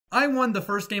I won the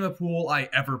first game of pool I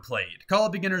ever played. Call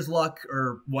it beginner's luck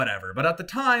or whatever, but at the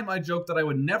time I joked that I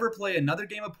would never play another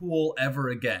game of pool ever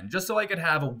again, just so I could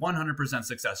have a 100%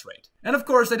 success rate. And of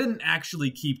course I didn't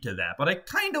actually keep to that, but I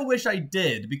kinda wish I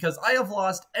did, because I have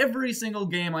lost every single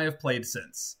game I have played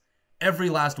since. Every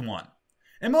last one.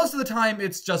 And most of the time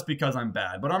it's just because I'm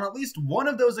bad, but on at least one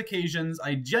of those occasions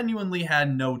I genuinely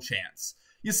had no chance.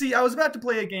 You see, I was about to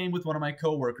play a game with one of my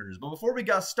coworkers, but before we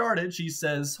got started, she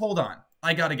says, "Hold on,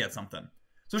 I gotta get something."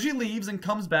 So she leaves and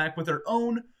comes back with her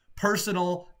own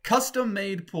personal,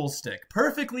 custom-made pool stick,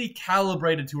 perfectly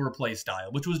calibrated to her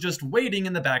playstyle, which was just waiting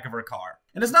in the back of her car.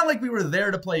 And it's not like we were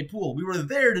there to play pool, we were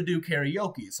there to do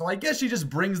karaoke, so I guess she just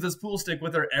brings this pool stick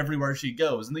with her everywhere she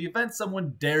goes, in the event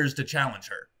someone dares to challenge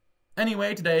her.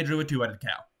 Anyway, today I drew a two-headed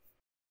cow.